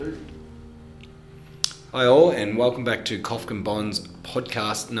Hi all, and welcome back to Kofkin Bonds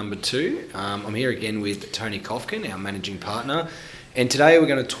podcast number 2. I'm here again with Tony Kofkin, our managing partner, and today we're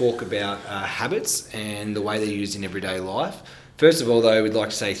going to talk about habits and the way they're used in everyday life. First of all, though, we'd like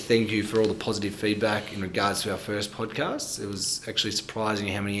to say thank you for all the positive feedback in regards to our first podcast. It was actually surprising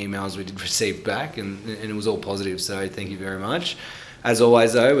how many emails we did receive back, and it was all positive, so thank you very much. As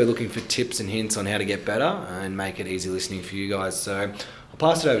always, though, we're looking for tips and hints on how to get better and make it easy listening for you guys. So I'll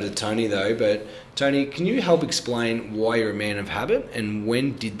pass it over to Tony, though. But Tony, can you help explain why you're a man of habit and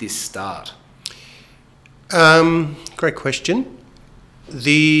when did this start? Great question.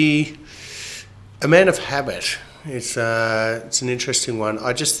 A man of habit, it's an interesting one.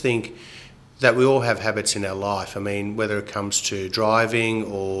 I just think that we all have habits in our life. I mean, whether it comes to driving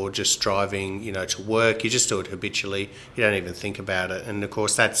or just driving, to work, you just do it habitually. You don't even think about it. And of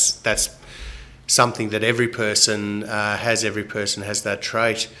course, that's something that every person has. Every person has that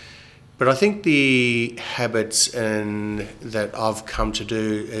trait. But I think the habits that I've come to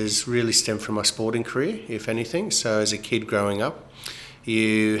do is really stem from my sporting career, if anything. So as a kid growing up,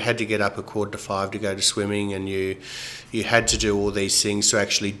 you had to get up at 4:45 to go to swimming, and you had to do all these things to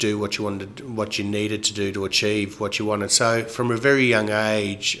actually do what you needed to do to achieve what you wanted. So from a very young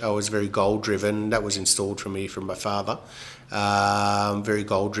age, I was very goal-driven. That was installed from me from my father. Very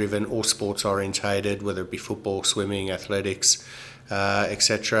goal-driven, all sports-orientated, whether it be football, swimming, athletics,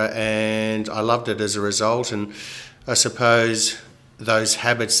 etc. And I loved it as a result. And I suppose those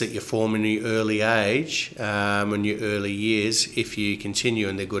habits that you form in your early age, in your early years, if you continue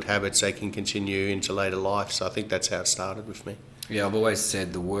and they're good habits, they can continue into later life. So I think that's how it started with me. Yeah, I've always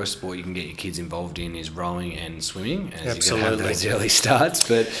said the worst sport you can get your kids involved in is rowing and swimming, as Absolutely. you can have those early starts.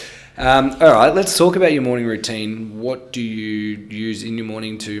 But all right, let's talk about your morning routine. What do you use in your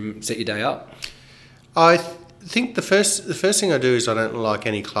morning to set your day up? I think the first thing I do is I don't like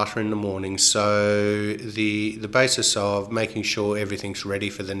any clutter in the morning. So the basis of making sure everything's ready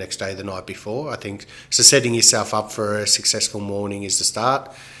for the next day the night before, I think, so setting yourself up for a successful morning is the start.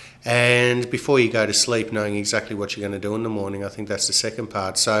 And before you go to sleep, knowing exactly what you're going to do in the morning, I think that's the second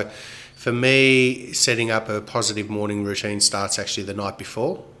part. So for me, setting up a positive morning routine starts actually the night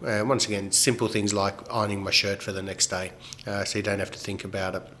before. Once again, simple things like ironing my shirt for the next day, so you don't have to think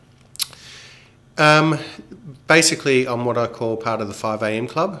about it. Basically, I'm what I call part of the 5 a.m.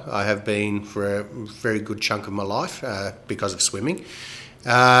 club. I have been for a very good chunk of my life because of swimming.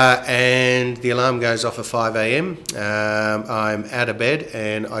 And the alarm goes off at 5 a.m. I'm out of bed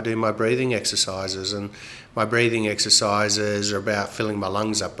and I do my breathing exercises. And my breathing exercises are about filling my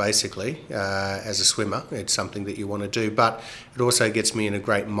lungs up, basically, as a swimmer. It's something that you want to do, but it also gets me in a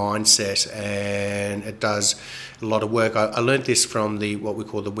great mindset, and it does a lot of work. I learned this from what we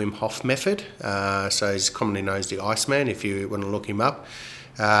call the Wim Hof method. So he's commonly known as the Iceman, if you want to look him up.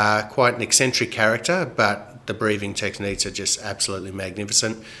 Quite an eccentric character, but the breathing techniques are just absolutely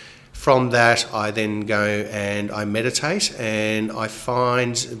magnificent. From that, I then go and I meditate, and I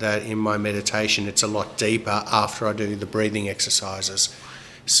find that in my meditation it's a lot deeper after I do the breathing exercises.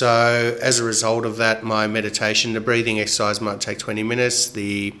 So as a result of that, my meditation, the breathing exercise might take 20 minutes,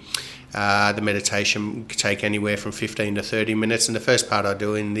 the meditation can take anywhere from 15 to 30 minutes, and the first part I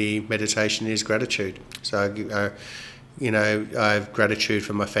do in the meditation is gratitude. So I have gratitude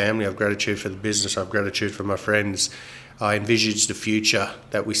for my family, I have gratitude for the business, I have gratitude for my friends. I envisage the future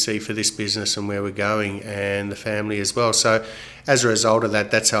that we see for this business and where we're going, and the family as well. So as a result of that,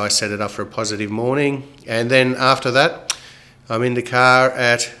 that's how I set it up for a positive morning. And then after that, I'm in the car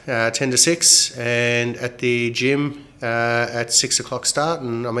at 10 to 6 and at the gym at 6 o'clock start,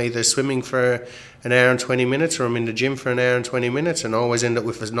 and I'm either swimming for an hour and 20 minutes or I'm in the gym for an hour and 20 minutes, and I always end up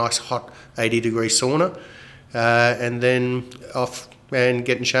with a nice hot 80-degree sauna, and then off and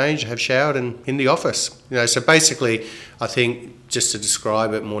getting changed, have showered, and in the office. So basically, I think, just to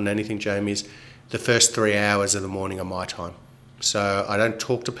describe it more than anything, Jamie, is the first 3 hours of the morning are my time. So I don't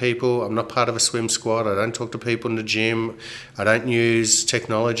talk to people. I'm not part of a swim squad. I don't talk to people in the gym. I don't use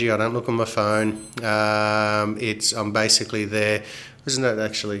technology. I don't look on my phone. I'm basically there. Isn't that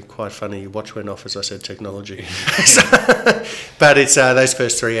actually quite funny? Your watch went off as I said technology. But it's those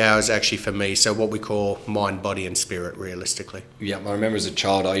first 3 hours actually for me. So what we call mind, body and spirit, realistically. Yeah, I remember as a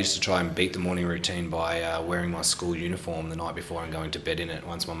child I used to try and beat the morning routine by wearing my school uniform the night before and going to bed in it.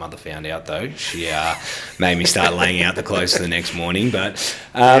 Once my mother found out, though, she made me start laying out the clothes for the next morning. But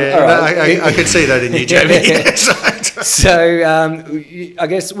all right. I could see that in you, Jamie. So I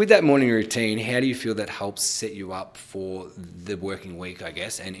guess with that morning routine, how do you feel that helps set you up for the working week, I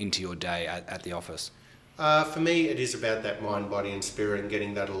guess, and into your day at the office? For me, it is about that mind, body and spirit and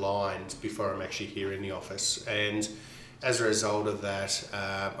getting that aligned before I'm actually here in the office. And as a result of that,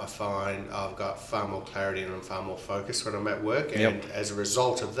 I find I've got far more clarity and I'm far more focused when I'm at work. And as a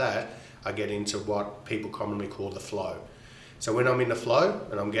result of that, I get into what people commonly call the flow. So when I'm in the flow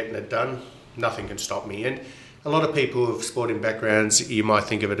and I'm getting it done, nothing can stop me. And a lot of people with sporting backgrounds, you might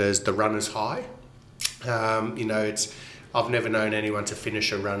think of it as the runner's high. I've never known anyone to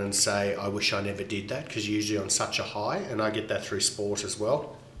finish a run and say, I wish I never did that, because usually on such a high, and I get that through sport as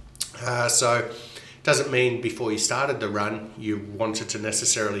well. So doesn't mean before you started the run you wanted to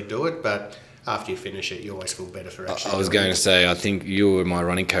necessarily do it, but after you finish it, you always feel better for actually. I was going to say, I think you were my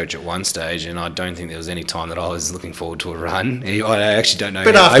running coach at one stage, and I don't think there was any time that I was looking forward to a run. I actually don't know.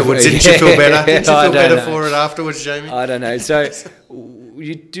 But afterwards, didn't you feel better? Didn't you feel better for it afterwards, Jamie? I don't know. So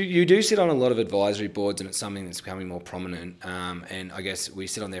you do sit on a lot of advisory boards, and it's something that's becoming more prominent. And I guess we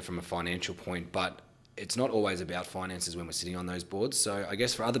sit on there from a financial point, but it's not always about finances when we're sitting on those boards. So I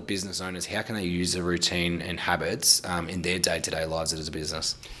guess for other business owners, how can they use the routine and habits in their day-to-day lives as a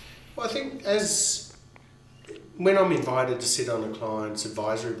business? Well, I think when I'm invited to sit on a client's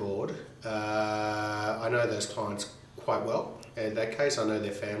advisory board, I know those clients quite well. In that case, I know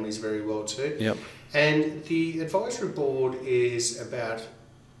their families very well too. Yep. And the advisory board is about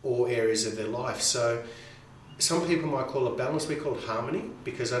all areas of their life. So some people might call it balance, we call it harmony,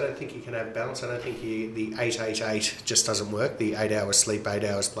 because I don't think you can have balance. I don't think the 8-8-8 just doesn't work. The 8 hours sleep, 8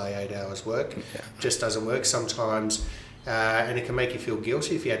 hours play, 8 hours work just doesn't work. Sometimes, and it can make you feel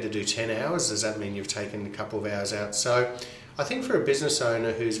guilty if you had to do 10 hours. Does that mean you've taken a couple of hours out? So I think for a business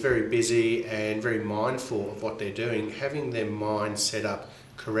owner who's very busy and very mindful of what they're doing, having their mind set up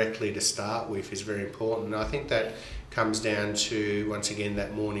correctly to start with is very important. And I think that comes down to, once again,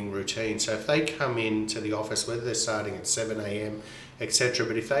 that morning routine. So if they come into the office, whether they're starting at 7 a.m, etc.,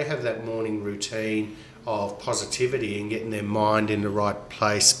 but if they have that morning routine of positivity and getting their mind in the right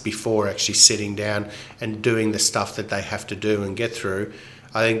place before actually sitting down and doing the stuff that they have to do and get through,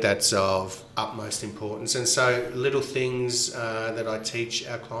 I think that's of utmost importance. And so little things that I teach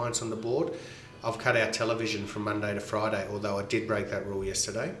our clients on the board, I've cut out television from Monday to Friday, although I did break that rule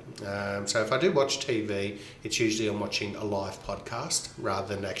yesterday. So if I do watch TV, it's usually I'm watching a live podcast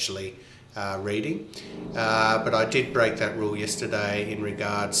rather than actually reading. But I did break that rule yesterday in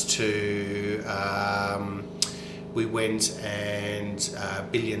regards to we went and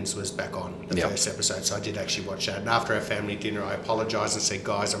Billions was back on the first episode, so I did actually watch that. And after our family dinner, I apologised and said,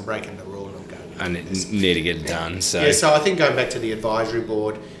 guys, I'm breaking the rule and I'm going. I need to get it done. So yeah, so I think going back to the advisory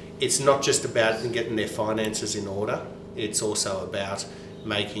board, it's not just about getting their finances in order. It's also about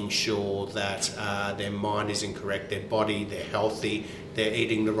making sure that their mind is correct, their body, they're healthy, they're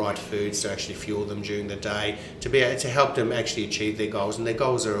eating the right foods to actually fuel them during the day, to be able to help them actually achieve their goals. And their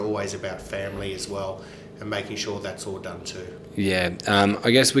goals are always about family as well, and making sure that's all done too. Yeah,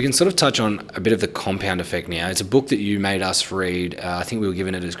 I guess we can sort of touch on a bit of the compound effect now. It's a book that you made us read. I think we were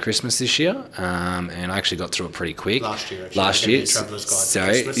given it as Christmas this year, and I actually got through it pretty quick. Last year. Traveller's Guide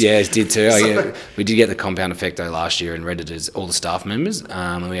to Christmas. Yeah, it did too. We did get the compound effect though last year and read it as all the staff members,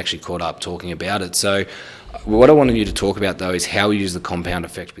 and we actually caught up talking about it. So what I wanted you to talk about though is how we use the compound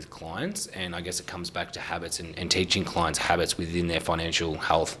effect with clients, and I guess it comes back to habits and teaching clients habits within their financial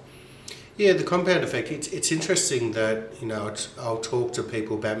health. Yeah, the compound effect. It's interesting that, I'll talk to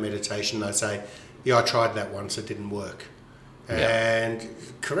people about meditation. They say, yeah, I tried that once, it didn't work. And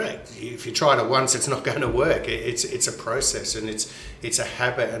correct. If you tried it once, it's not going to work. It's a process, and it's a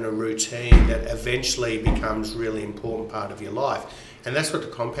habit and a routine that eventually becomes really important part of your life. And that's what the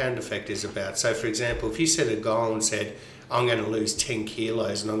compound effect is about. So, for example, if you set a goal and said, I'm going to lose 10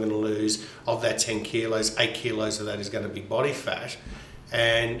 kilos and I'm going to lose, of that 10 kilos, 8 kilos of that is going to be body fat,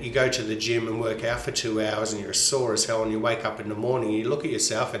 and you go to the gym and work out for 2 hours and you're sore as hell, and you wake up in the morning, you look at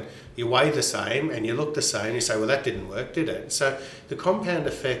yourself and you weigh the same and you look the same, you say, well, that didn't work, did it? So the compound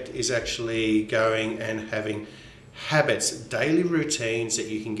effect is actually going and having habits, daily routines that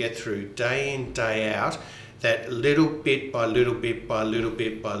you can get through day in, day out, that little bit by little bit by little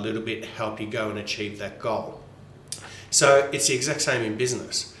bit by little bit help you go and achieve that goal. So it's the exact same in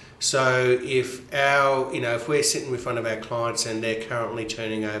business. So if if we're sitting with one of our clients and they're currently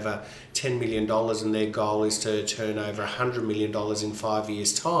turning over $10 million and their goal is to turn over $100 million in 5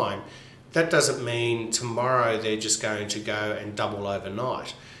 years' time, that doesn't mean tomorrow they're just going to go and double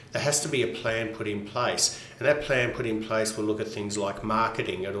overnight. There has to be a plan put in place, and that plan put in place will look at things like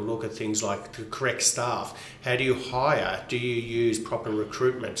marketing. It'll look at things like the correct staff. How do you hire? Do you use proper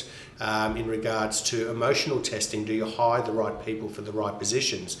recruitment? In regards to emotional testing, do you hire the right people for the right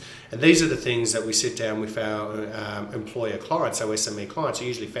positions? And these are the things that we sit down with our employer clients, our SME clients, are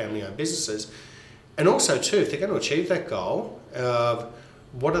usually family-owned businesses. And also too, if they're going to achieve that goal,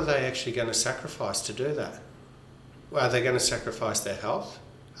 what are they actually going to sacrifice to do that? Are they going to sacrifice their health?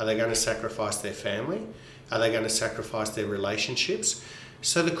 Are they going to sacrifice their family? Are they going to sacrifice their relationships?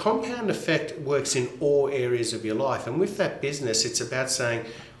 So the compound effect works in all areas of your life. And with that business, it's about saying,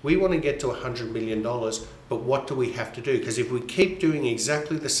 we want to get to $100 million, but what do we have to do? Because if we keep doing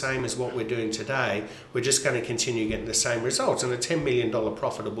exactly the same as what we're doing today, we're just going to continue getting the same results. And a $10 million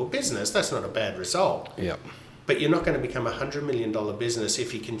profitable business, that's not a bad result. Yep. But you're not going to become a $100 million business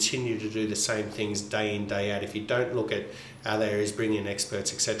if you continue to do the same things day in, day out, if you don't look at other areas, bring in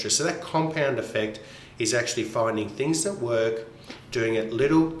experts, etc. So that compound effect is actually finding things that work, doing it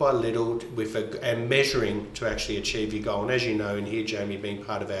little by little and measuring to actually achieve your goal. And as you know, in here, Jamie, being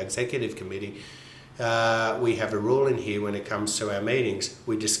part of our executive committee, we have a rule in here when it comes to our meetings.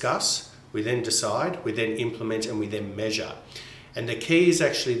 We discuss, we then decide, we then implement, and we then measure. And the key is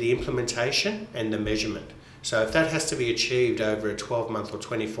actually the implementation and the measurement. So if that has to be achieved over a 12-month or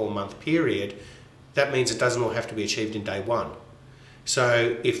 24-month period, that means it doesn't all have to be achieved in day one.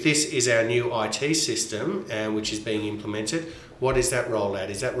 So if this is our new IT system, which is being implemented, what is that rollout?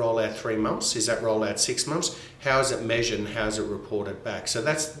 Is that rollout 3 months? Is that rollout 6 months? How is it measured and how is it reported back? So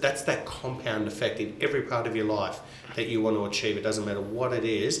that's that compound effect in every part of your life that you want to achieve. It doesn't matter what it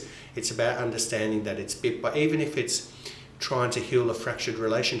is. It's about understanding that it's bit by, even if it's trying to heal a fractured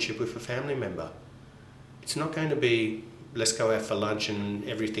relationship with a family member. It's not going to be, let's go out for lunch and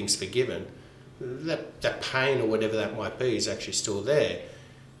everything's forgiven. That pain or whatever that might be is actually still there.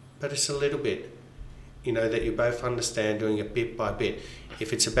 But it's a little bit, that you both understand, doing it bit by bit.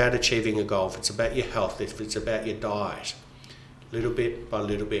 If it's about achieving a goal, if it's about your health, if it's about your diet, little bit by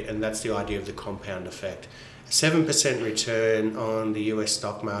little bit, and that's the idea of the compound effect. A 7% return on the US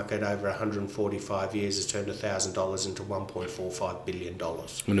stock market over 145 years has turned $1,000 into $1.45 billion.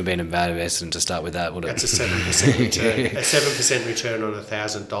 Wouldn't have been a bad investment to start with that, would it? That's a 7% return. A 7% return on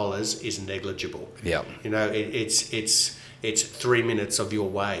 $1,000 is negligible. Yeah. It's 3 minutes of your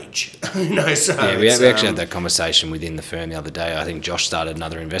wage. So yeah, we actually had that conversation within the firm the other day. I think Josh started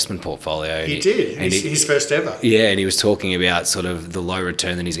another investment portfolio. He did. His first ever. Yeah, and he was talking about sort of the low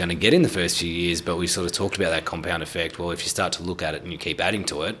return that he's going to get in the first few years, but we sort of talked about that compound effect. Well, if you start to look at it and you keep adding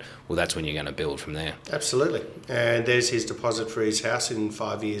to it, well, that's when you're going to build from there. Absolutely. And there's his deposit for his house in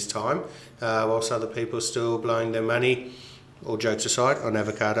 5 years' time, whilst other people are still blowing their money, all jokes aside, on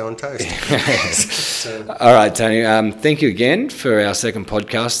avocado and toast. So. All right, Tony. Thank you again for our second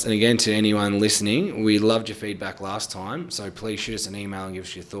podcast. And again, to anyone listening, we loved your feedback last time. So please shoot us an email and give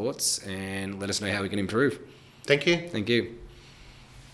us your thoughts and let us know how we can improve. Thank you. Thank you.